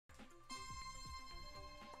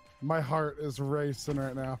My heart is racing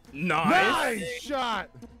right now. Nice. Nice shot.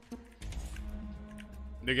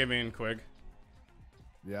 They're giving Quig.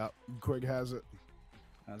 Yeah, Quig has it.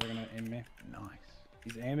 Oh, they're gonna aim me. Nice.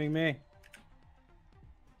 He's aiming me.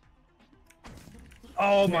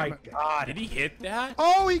 Oh my god. Did he hit that?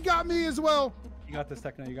 Oh, he got me as well. You got this,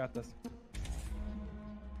 Techno. You got this.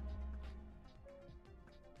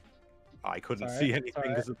 I couldn't see anything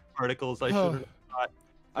because of the particles. I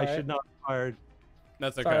should not have fired.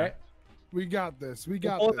 That's okay. We got this. We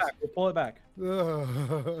got We'll this. pull it back.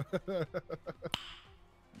 Ugh.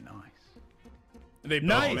 Nice. They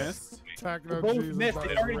both missed. Techno, Both Jesus, missed. that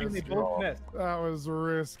They was already risky. they both missed. That was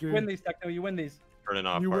risky. You win these, Techno. You win these. Turning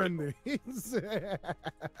off. You particles. win these.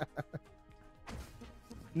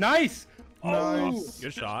 Nice. Nice.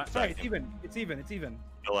 Good shot. Sorry, it's even. It's even. It's even.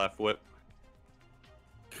 Left whip.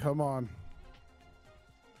 Come on.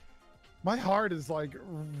 My heart is like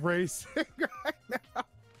racing right now.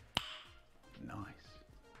 Nice.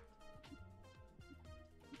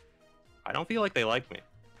 I don't feel like they like me.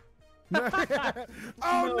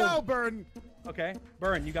 Oh no, Burn! Okay,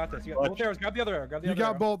 Burn, you got this. You got both arrows. Grab the other arrow. Grab the You other got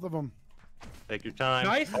arrow. both of them. Take your time.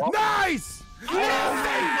 Nice. Oh. Nice! Oh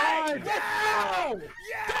my God!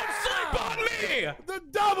 Yeah! Don't sleep on me! The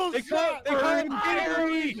double They call shot! him King for a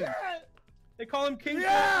reason. They call him King for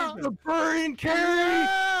a reason. The burn carry!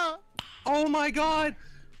 Yeah! Oh my god!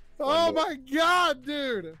 Oh my god,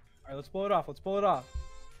 dude! All right, let's pull it off. Let's pull it off.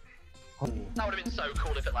 That would have been so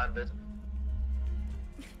cool if it landed.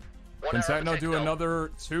 Can Techno do another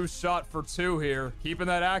 2-shot for 2 here? Keeping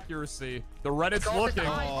that accuracy. The Reddit's looking.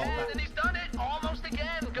 And he's done it almost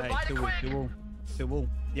again. Goodbye to Quick. The wall.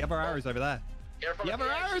 The other arrow's over there. Careful. The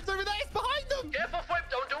other arrow's over there. It's behind them. Careful, Whip.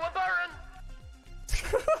 Don't do a burn.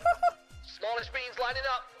 Smallish beans lining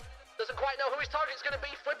up. Doesn't quite know who his target's going to be.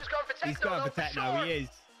 Flip is going for Techno. He's going for Techno. Sure. He is.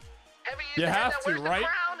 Heavy You is have now. to, Where's the right?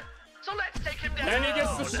 crown? So let's take him down. And he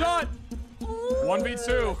gets the shot.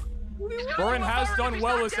 1v2. Burren has done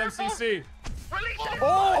well as MCC. Release it.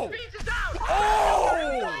 Oh! Beats is out.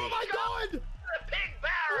 Oh my god! The Pink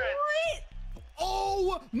Parrots.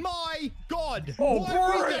 Oh my god! Oh, what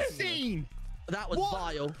have we Burren! just seen? That was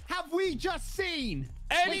vile. Have we just seen?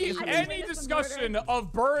 Any discussion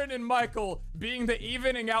of Burren and Michael being the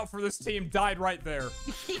evening out for this team died right there.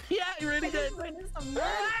 Yeah, he really did.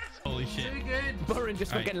 Holy shit. Burren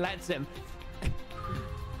just fucking lets him.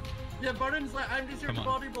 Yeah, Burren's like, I'm just here to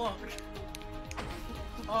body block.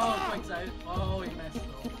 Oh, points out. Oh, he messed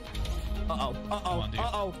up. Uh-oh, uh-oh,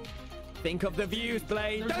 uh-oh. Think of the views,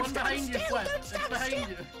 Blade. There's one behind you, Flip. Don't It's stand behind still.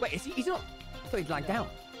 you. Wait, is he? He's not. I thought he'd lagged out.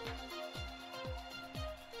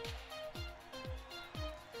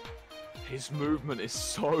 His movement is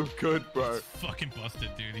so good, bro. It's fucking busted,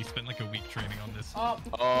 dude. He spent like a week training on this. Oh,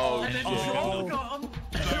 and then shit. got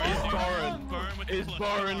him. Is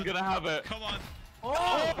Burren gonna have it? Come on.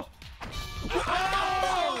 Oh!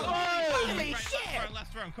 Holy shit!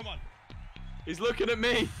 Last round, come on. He's looking at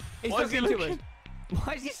me. He's Why is he looking looking? to us.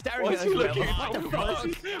 Why is he staring Why at is he us? looking? What the fuck?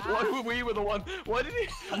 Why were we the one? Why did he?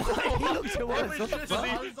 Why he looked to us? What the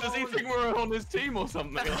fuck? Does he think we're on his team or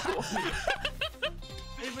something?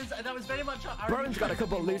 That was very much. Burren's got a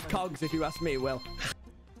couple of loose cogs, if you ask me, Will.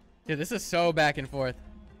 Dude, this is so back and forth.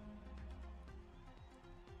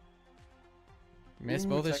 Missed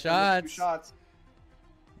both his shots.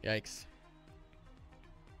 Yikes.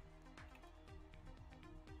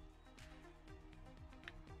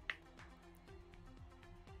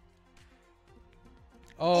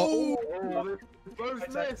 Oh.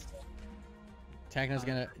 Both missed. Techno's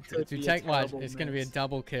gonna to Tech watch. It's gonna be a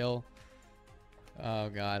double kill. Oh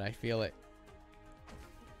god, I feel it.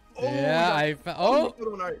 Yeah, It's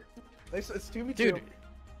 2v2. Dude,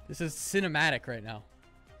 this is cinematic right now.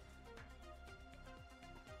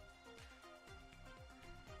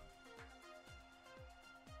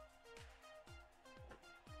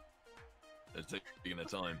 It's taking their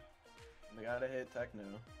time. They gotta hit Techno.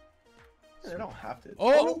 They don't have to.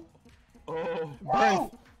 Oh!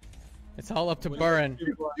 Oh! It's all up to Burren.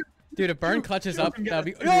 Dude, if Burren clutches up, that'll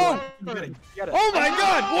be. Oh! Oh my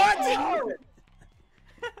god, what?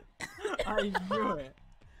 I knew it.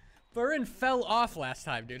 Burren fell off last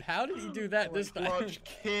time, dude. How did he do that this time?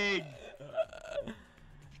 King.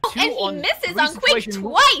 And he misses on Quick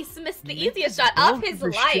twice. Missed the easiest shot of his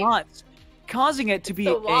life. Shots, causing it to be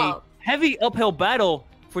a heavy uphill battle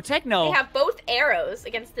for Techno. They have both arrows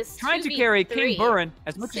against this trying to carry King Burren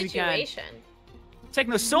as much as he can.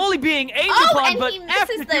 Techno solely being aimed upon, but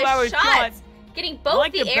after 2 hours shot, getting both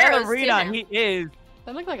like the the arrows ballerina, to him. he is.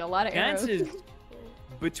 That looked like a lot of arrows. Chances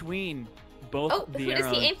between both the who arrows.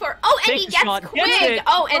 does he aim for? Oh, and he gets Quig.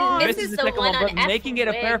 Oh, and misses the one on F. making it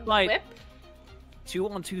a fair fight. Whip.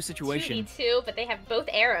 2-on-2 situation. 2v2, but they have both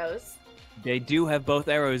arrows. They do have both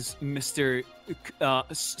arrows, Mr. They're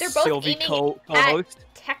both Sylvee aiming co-host.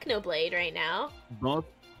 at Technoblade right now. Both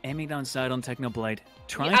aiming down side on Technoblade.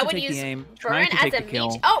 Trying I to would take use the aim, Burren trying to as take a the kill.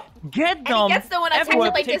 meat. Oh! Get And them! he gets the one on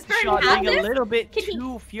Everyone Technoblade. takes Does the Burren shot, have being a this? little bit Can he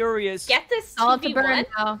too furious. Get this All up to 2v1? Burren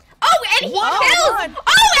now. Oh, and he Wow, kills! Burren.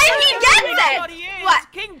 Oh, and he gets What? it!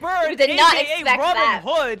 What? King Bird, We did not aka expect Robin that.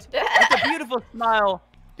 Hood, with the beautiful smile,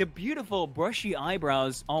 the beautiful brushy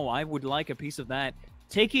eyebrows. Oh, I would like a piece of that.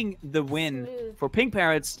 Taking the win for Pink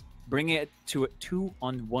Parrots, bringing it to a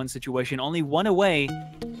 2-on-1 situation. Only one away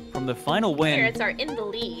from the final win. Parrots are in the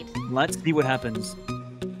lead. Let's see what happens.